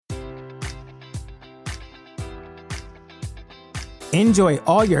Enjoy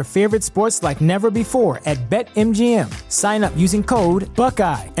all your favorite sports like never before at BetMGM. Sign up using code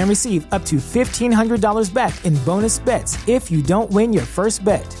Buckeye and receive up to $1,500 back in bonus bets if you don't win your first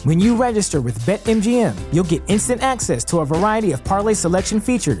bet. When you register with BetMGM, you'll get instant access to a variety of parlay selection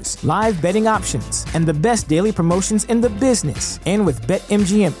features, live betting options, and the best daily promotions in the business. And with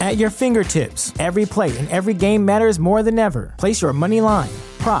BetMGM at your fingertips, every play and every game matters more than ever. Place your money line,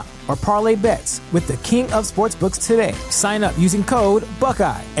 prop, or parlay bets with the king of sportsbooks today. Sign up using code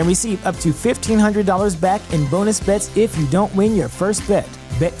Buckeye and receive up to $1,500 back in bonus bets if you don't win your first bet.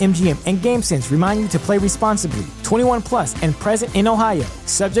 BetMGM and GameSense remind you to play responsibly. 21 plus and present in Ohio,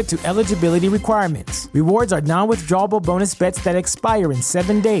 subject to eligibility requirements. Rewards are non-withdrawable bonus bets that expire in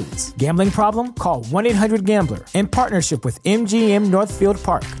 7 days. Gambling problem? Call 1-800-GAMBLER. In partnership with MGM Northfield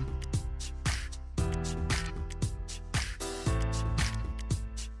Park.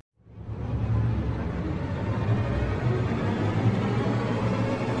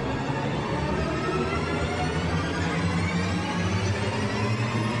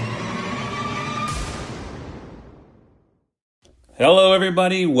 Hello,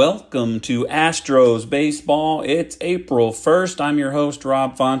 everybody. Welcome to Astros Baseball. It's April 1st. I'm your host,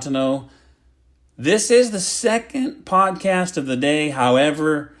 Rob Fontenot. This is the second podcast of the day.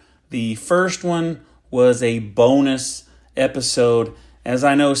 However, the first one was a bonus episode, as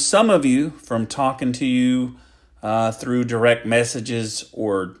I know some of you from talking to you through direct messages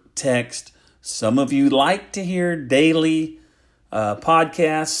or text, some of you like to hear daily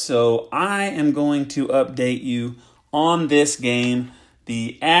podcasts, so I am going to update you on this game.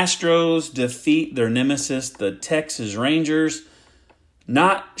 The Astros defeat their nemesis, the Texas Rangers.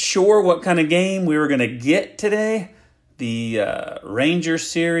 Not sure what kind of game we were going to get today. The Rangers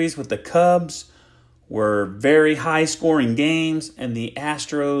series with the Cubs were very high-scoring games, and the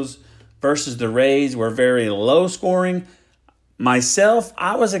Astros versus the Rays were very low-scoring. Myself,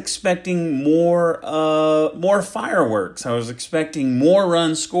 I was expecting more fireworks. I was expecting more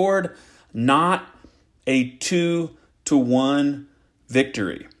runs scored, not a 2-1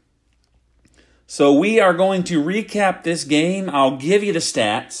 victory. So we are going to recap this game. I'll give you the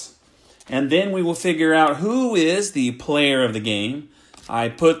stats, and then we will figure out who is the player of the game. I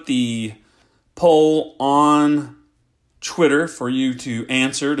put the poll on Twitter for you to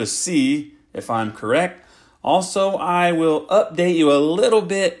answer to see if I'm correct. Also, I will update you a little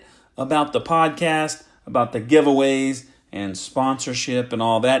bit about the podcast, about the giveaways and sponsorship and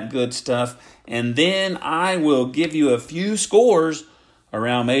all that good stuff. And then I will give you a few scores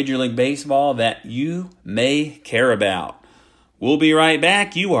around Major League Baseball that you may care about. We'll be right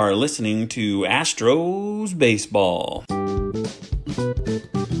back. You are listening to Astros Baseball.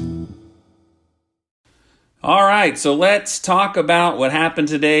 All right, so let's talk about what happened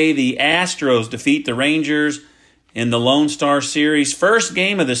today. The Astros defeat the Rangers in the Lone Star Series. First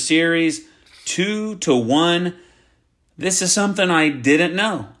game of the series, 2-1. This is something I didn't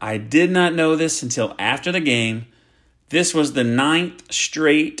know. I did not know this until after the game. This was the 9th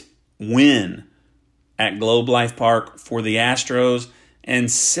straight win at Globe Life Park for the Astros, and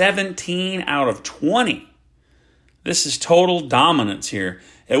 17 out of 20. This is total dominance here.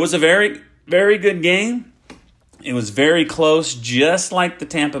 It was a very, very good game. It was very close, just like the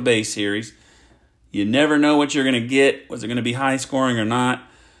Tampa Bay series. You never know what you're going to get. Was it going to be high scoring or not?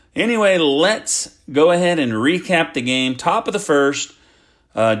 Anyway, let's go ahead and recap the game. Top of the first,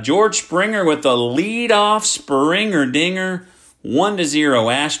 George Springer with a leadoff Springer dinger, 1-0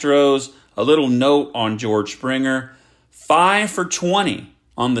 Astros. A little note on George Springer, 5 for 20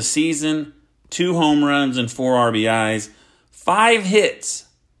 on the season, 2 home runs and 4 RBIs, 5 hits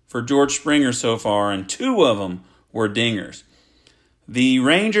for George Springer so far, and 2 of them were dingers. The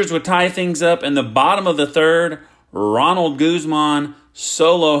Rangers would tie things up in the bottom of the third. Ronald Guzman,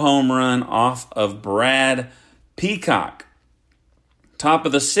 solo home run off of Brad Peacock. Top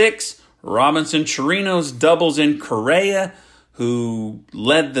of the 6th, Robinson Chirinos doubles in Correa, who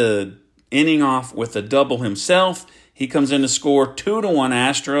led the inning off with a double himself. He comes in to score 2-1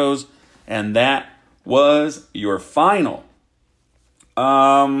 Astros, and that was your final.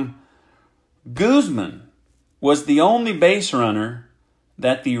 Guzman was the only base runner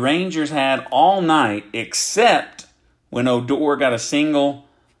that the Rangers had all night, except when Odor got a single,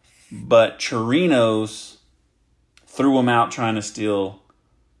 but Chirinos threw him out trying to steal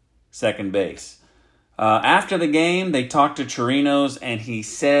second base. After the game, they talked to Chirinos, and he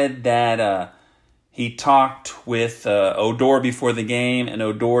said that he talked with Odor before the game, and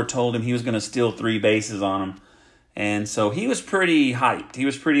Odor told him he was going to steal 3 bases on him. And so he was pretty hyped. He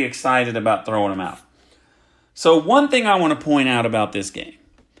was pretty excited about throwing him out. So one thing I want to point out about this game.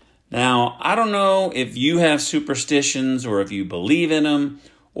 Now, I don't know if you have superstitions or if you believe in them,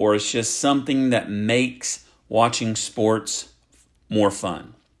 or it's just something that makes watching sports more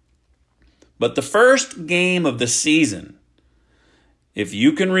fun. But the first game of the season, if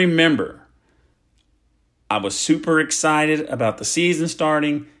you can remember, I was super excited about the season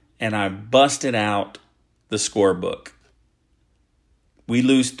starting, and I busted out the scorebook. We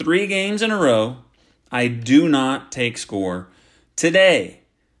lose 3 games in a row. I do not take score. Today,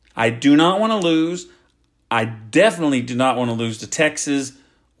 I do not want to lose. I definitely do not want to lose to Texas.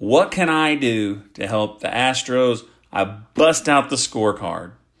 What can I do to help the Astros? I bust out the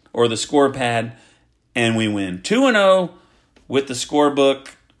scorecard or the score pad, and we win 2-0 with the scorebook.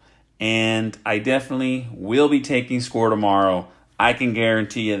 And I definitely will be taking score tomorrow. I can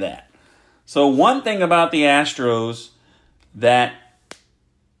guarantee you that. So one thing about the Astros that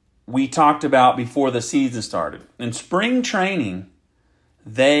we talked about before the season started. In spring training,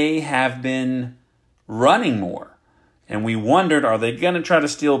 they have been running more. And we wondered, are they going to try to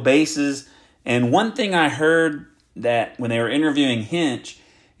steal bases? And one thing I heard that when they were interviewing Hinch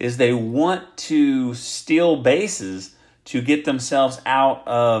is they want to steal bases to get themselves out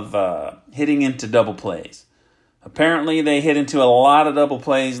of hitting into double plays. Apparently, they hit into a lot of double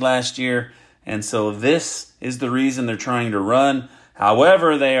plays last year, and so this is the reason they're trying to run.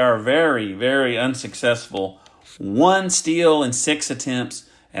 However, they are very, very unsuccessful. 1 steal in 6 attempts,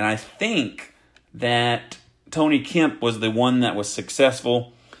 and I think that Tony Kemp was the one that was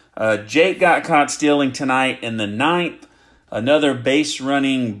successful. Jake got caught stealing tonight in the 9th. Another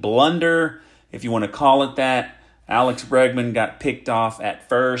base-running blunder, if you want to call it that. Alex Bregman got picked off at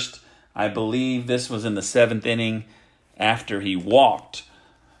first. I believe this was in the 7th inning after he walked.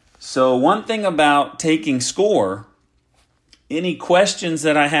 So one thing about taking score, any questions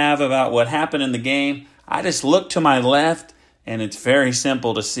that I have about what happened in the game, I just look to my left, and it's very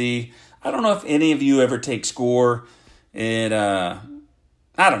simple to see. I don't know if any of you ever take score. I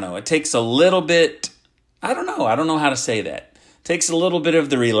don't know. It takes a little bit, I don't know how to say that. It takes a little bit of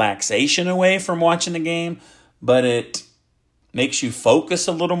the relaxation away from watching the game, but it makes you focus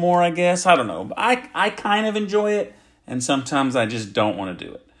a little more, I guess. I don't know. I kind of enjoy it, and sometimes I just don't want to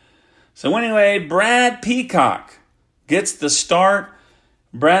do it. So anyway, Brad Peacock gets the start.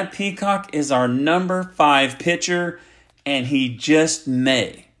 Brad Peacock is our number 5 pitcher, and he just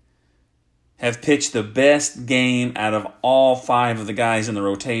may have pitched the best game out of all 5 of the guys in the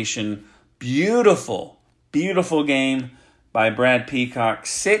rotation. Beautiful, beautiful game by Brad Peacock.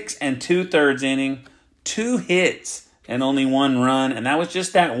 6 2/3 inning, 2 hits, and only 1 run. And that was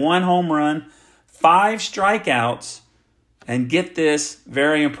just that 1 home run, 5 strikeouts, and get this,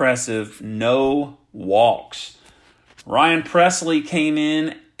 very impressive, no walks. Ryan Presley came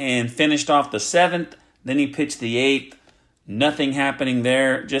in and finished off the 7th. Then he pitched the 8th. Nothing happening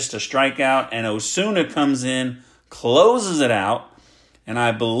there, just a strikeout. And Osuna comes in, closes it out. And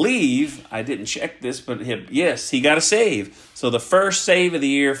I believe, I didn't check this, but yes, he got a save. So the first save of the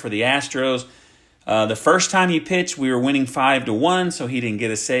year for the Astros. The first time he pitched, we were winning 5-1, so he didn't get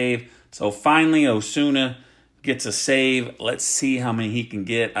a save. So finally, Osuna gets a save. Let's see how many he can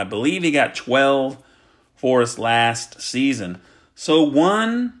get. I believe he got 12 for us last season. So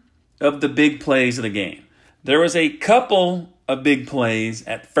one of the big plays of the game. There was a couple of big plays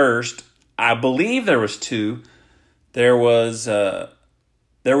at first. I believe there was 2. There was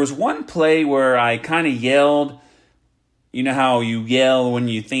one play where I kind of yelled. You know how you yell when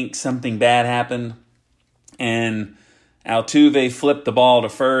you think something bad happened? And Altuve flipped the ball to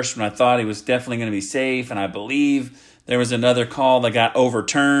first when I thought he was definitely going to be safe. And I believe there was another call that got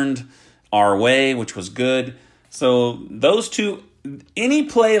overturned our way, which was good. So those 2, any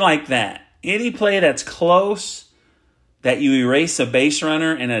play like that, any play that's close, that you erase a base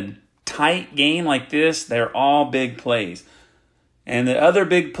runner in a tight game like this, they're all big plays. And the other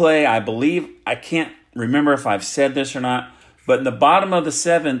big play, I believe, I can't remember if I've said this or not, but in the bottom of the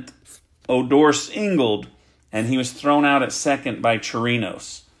 7th, Odor singled, and he was thrown out at second by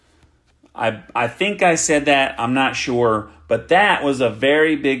Chirinos. I think I said that. I'm not sure. But that was a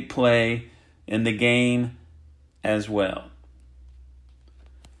very big play in the game as well.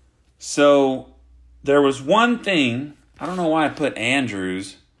 So there was one thing. I don't know why I put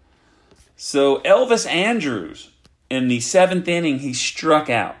Andrews. So Elvis Andrews, in the 7th inning, he struck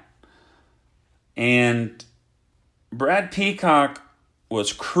out. And Brad Peacock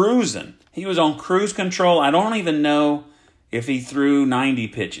was cruising. He was on cruise control. I don't even know if he threw 90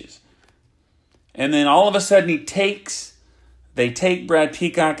 pitches. And then all of a sudden they take Brad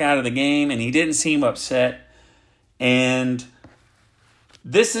Peacock out of the game, and he didn't seem upset. And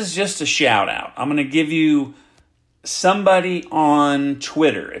this is just a shout out. I'm going to give you somebody on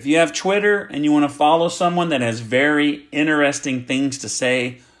Twitter. If you have Twitter and you want to follow someone that has very interesting things to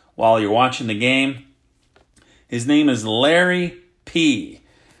say while you're watching the game, his name is Larry P.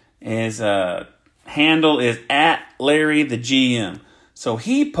 His handle is at Larry the GM. So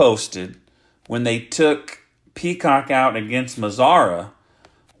he posted when they took Peacock out against Mazzara,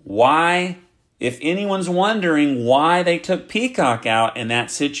 why, if anyone's wondering why they took Peacock out in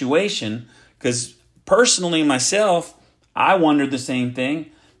that situation, because personally myself, I wondered the same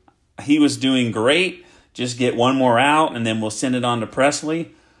thing. He was doing great. Just get one more out and then we'll send it on to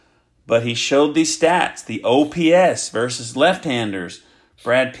Presley. But he showed these stats, the OPS versus left-handers.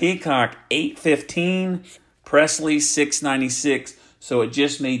 Brad Peacock, 815, Presley, 696. So it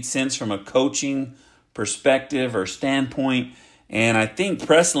just made sense from a coaching perspective or standpoint. And I think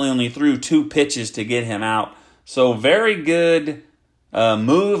Presley only threw 2 pitches to get him out. So very good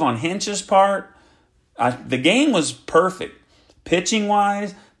move on Hinch's part. The game was perfect.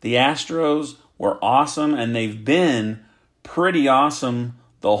 Pitching-wise, the Astros were awesome, and they've been pretty awesome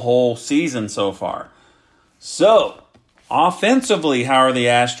the whole season so far. So, offensively, how are the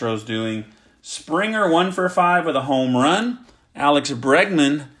Astros doing? Springer 1 for 5 with a home run. Alex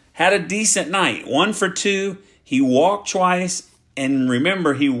Bregman had a decent night. 1 for 2. He walked twice, and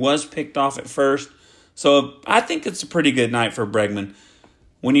remember, he was picked off at first. So, I think it's a pretty good night for Bregman.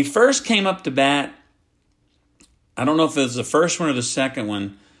 When he first came up to bat, I don't know if it was the first one or the second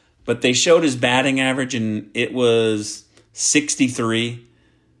one, but they showed his batting average, and it was 63.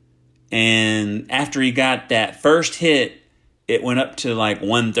 And after he got that first hit, it went up to like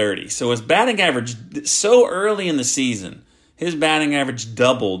 130. So his batting average, so early in the season, his batting average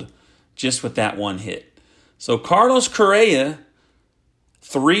doubled just with that one hit. So Carlos Correa,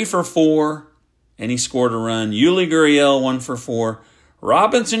 3 for 4, and he scored a run. Yuli Gurriel, 1 for 4.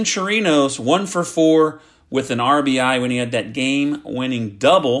 Robinson Chirinos, 1 for 4 with an RBI when he had that game-winning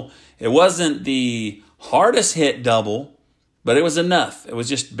double. It wasn't the hardest hit double, but it was enough. It was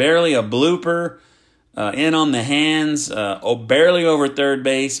just barely a blooper, in on the hands, barely over third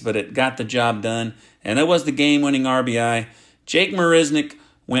base, but it got the job done. And it was the game-winning RBI. Jake Marisnick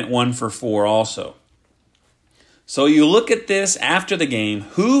went 1 for 4 also. So you look at this after the game.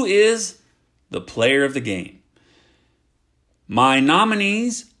 Who is the player of the game? My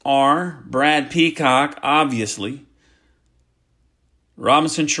nominees are Brad Peacock, obviously,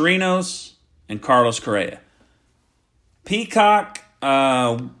 Robinson Chirinos, and Carlos Correa. Peacock,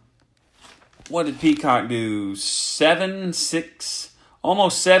 what did Peacock do?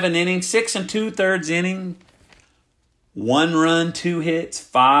 almost 7 innings, 6 2/3 inning, 1 run, 2 hits,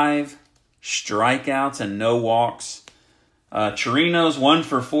 5 strikeouts, and no walks. Chirinos 1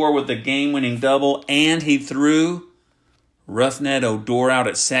 for 4 with the game-winning double, and he threw Rougned Odor out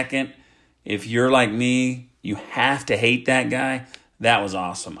at second. If you're like me, you have to hate that guy. That was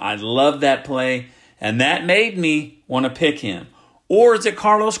awesome. I love that play, and that made me want to pick him. Or is it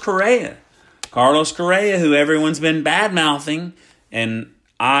Carlos Correa? Carlos Correa, who everyone's been bad-mouthing, and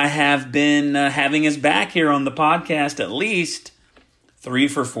I have been having his back here on the podcast at least 3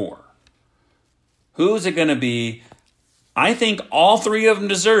 for 4. Who's it going to be? I think all 3 of them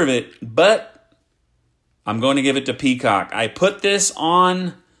deserve it, but I'm going to give it to Peacock. I put this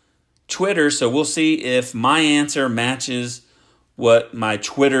on Twitter, so we'll see if my answer matches what my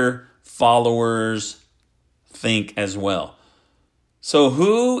Twitter followers think as well. So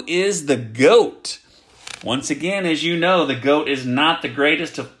who is the GOAT? Once again, as you know, the GOAT is not the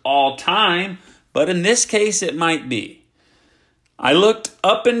greatest of all time, but in this case, it might be. I looked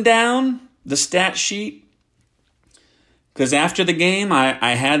up and down the stat sheet because after the game,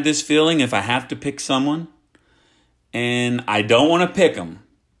 I had this feeling if I have to pick someone, and I don't want to pick him,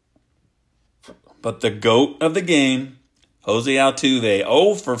 but the GOAT of the game, Jose Altuve,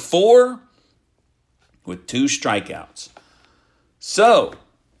 0 for 4 with 2 strikeouts. So,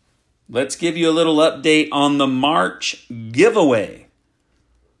 let's give you a little update on the March giveaway.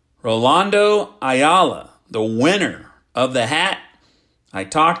 Rolando Ayala, the winner of the hat. I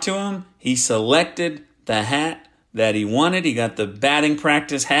talked to him. He selected the hat that he wanted. He got the batting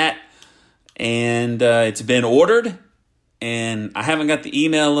practice hat, and it's been ordered. And I haven't got the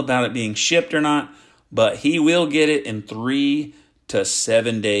email about it being shipped or not, but he will get it in 3 to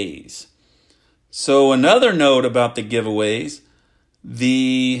 7 days. So another note about the giveaways,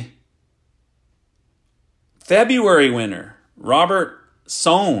 the February winner, Robert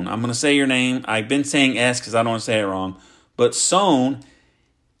Sohn, I'm going to say your name. I've been saying S because I don't want to say it wrong. But Sohn,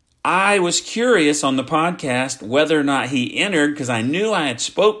 I was curious on the podcast whether or not he entered because I knew I had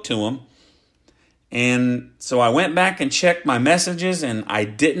spoke to him. And so I went back and checked my messages, and I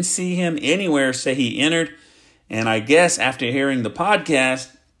didn't see him anywhere say he entered. And I guess after hearing the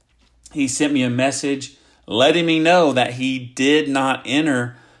podcast, he sent me a message letting me know that he did not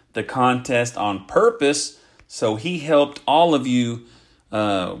enter the contest on purpose. So he helped all of you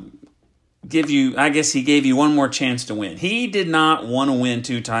he gave you one more chance to win. He did not want to win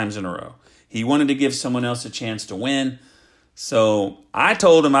 2 times in a row. He wanted to give someone else a chance to win. So I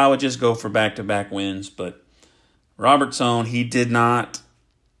told him I would just go for back-to-back wins, but Robert Sohn, he did not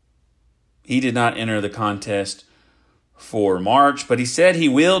enter the contest for March, but he said he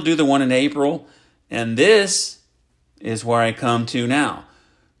will do the one in April, and this is where I come to now.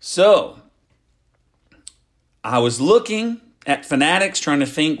 So I was looking at Fanatics, trying to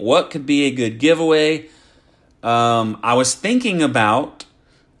think what could be a good giveaway. I was thinking about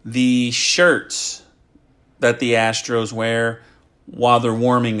the shirts that the Astros wear while they're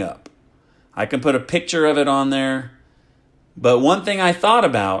warming up. I can put a picture of it on there. But one thing I thought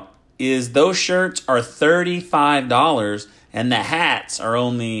about is those shirts are $35 and the hats are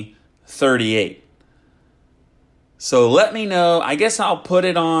only $38. So let me know. I guess I'll put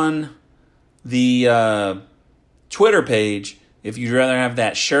it on the Twitter page if you'd rather have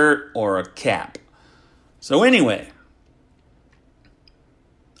that shirt or a cap. So anyway,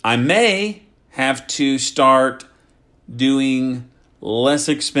 I may have to start doing less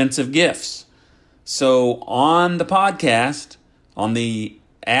expensive gifts. So on the podcast, on the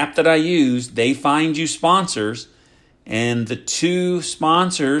app that I use, they find you sponsors, and the 2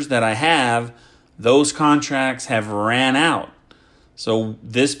 sponsors that I have, those contracts have ran out. So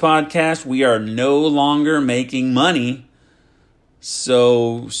this podcast, we are no longer making money.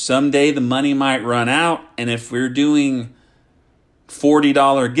 So someday the money might run out, and if we're doing $40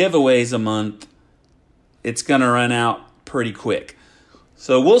 giveaways a month, it's going to run out pretty quick.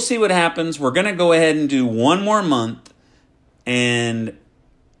 So we'll see what happens. We're going to go ahead and do one more month. And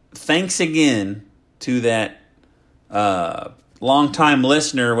thanks again to that longtime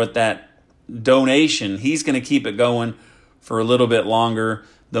listener with that donation. He's going to keep it going for a little bit longer.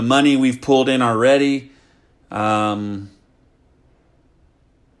 The money we've pulled in already, I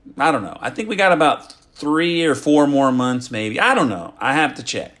don't know. I think we got about 3 or 4 more months maybe. I don't know. I have to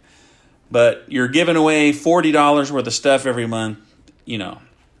check. But you're giving away $40 worth of stuff every month,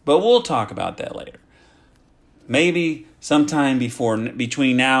 But we'll talk about that later. Maybe sometime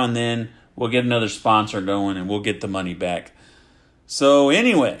between now and then, we'll get another sponsor going and we'll get the money back. So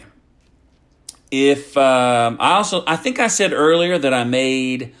anyway, I think I said earlier that I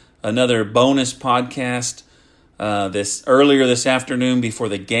made another bonus podcast earlier this afternoon before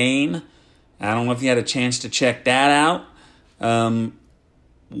the game. I don't know if you had a chance to check that out.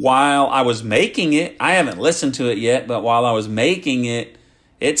 While I was making it, I haven't listened to it yet, but while I was making it,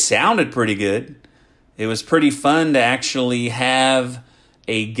 it sounded pretty good. It was pretty fun to actually have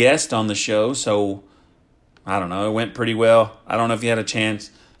a guest on the show, so I don't know, it went pretty well. I don't know if you had a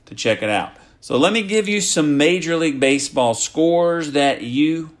chance to check it out. So let me give you some Major League Baseball scores that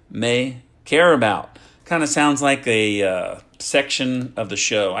you may care about. Kind of sounds like a section of the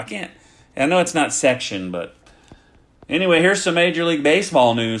show. I know it's not section, but anyway, here's some Major League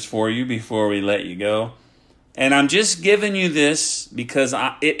Baseball news for you before we let you go. And I'm just giving you this because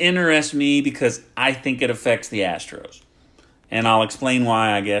it interests me because I think it affects the Astros. And I'll explain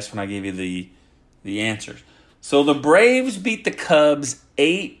why, I guess, when I give you the answers. So the Braves beat the Cubs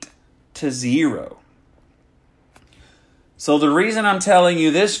 8-0. So the reason I'm telling you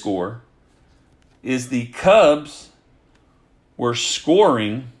this score is the Cubs were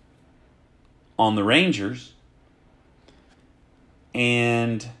scoring on the Rangers,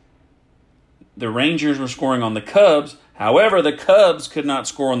 and the Rangers were scoring on the Cubs. However, the Cubs could not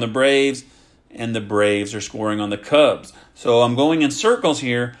score on the Braves, and the Braves are scoring on the Cubs. So I'm going in circles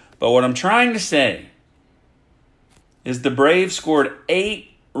here, but what I'm trying to say is the Braves scored 8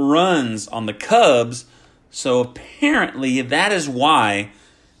 runs on the Cubs, so apparently that is why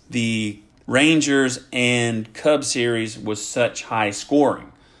the Rangers and Cubs series was such high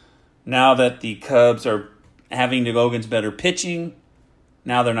scoring. Now that the Cubs are having to go against better pitching,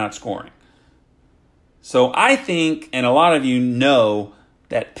 now they're not scoring. So I think, and a lot of you know,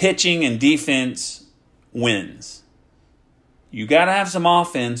 that pitching and defense wins. You got to have some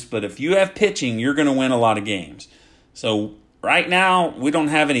offense, but if you have pitching, you're going to win a lot of games. So right now, we don't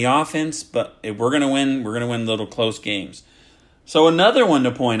have any offense, but if we're going to win little close games. So another one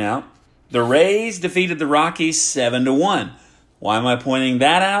to point out, the Rays defeated the Rockies 7-1. Why am I pointing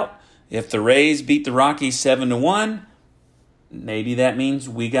that out? If the Rays beat the Rockies 7-1, maybe that means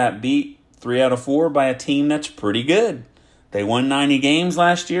we got beat 3 out of 4 by a team that's pretty good. They won 90 games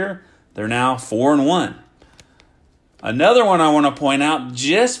last year. They're now 4-1. Another one I want to point out,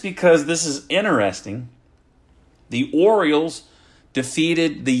 just because this is interesting, The Orioles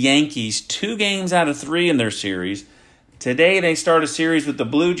defeated the Yankees 2 games out of 3 in their series. Today they start a series with the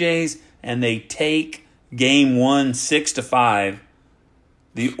Blue Jays, and they take Game 1 6-5.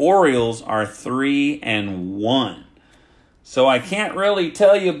 The Orioles are 3-1. So I can't really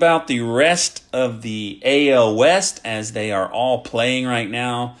tell you about the rest of the AL West, as they are all playing right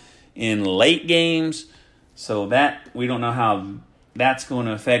now in late games. So that we don't know how that's going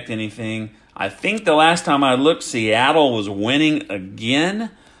to affect anything. I think the last time I looked, Seattle was winning again.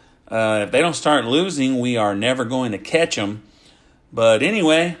 If they don't start losing, we are never going to catch them. But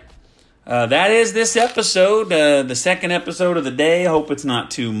anyway, that is this episode, the second episode of the day. I hope it's not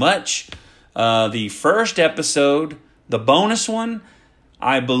too much. The first episode, the bonus one,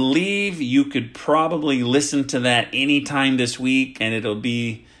 I believe you could probably listen to that anytime this week, and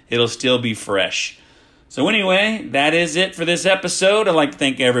it'll still be fresh. So anyway, that is it for this episode. I'd like to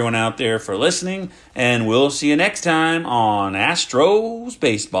thank everyone out there for listening, and we'll see you next time on Astros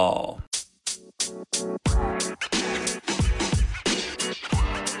Baseball.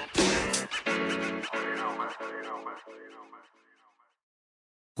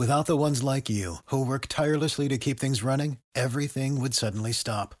 Without the ones like you, who work tirelessly to keep things running, everything would suddenly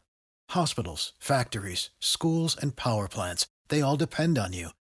stop. Hospitals, factories, schools, and power plants, they all depend on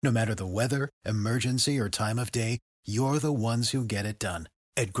you. No matter the weather, emergency, or time of day, you're the ones who get it done.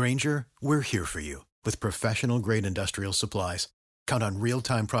 At Grainger, we're here for you with professional-grade industrial supplies. Count on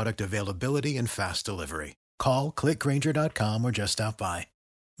real-time product availability and fast delivery. Call, click Grainger.com, or just stop by.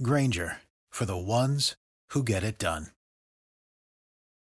 Grainger, for the ones who get it done.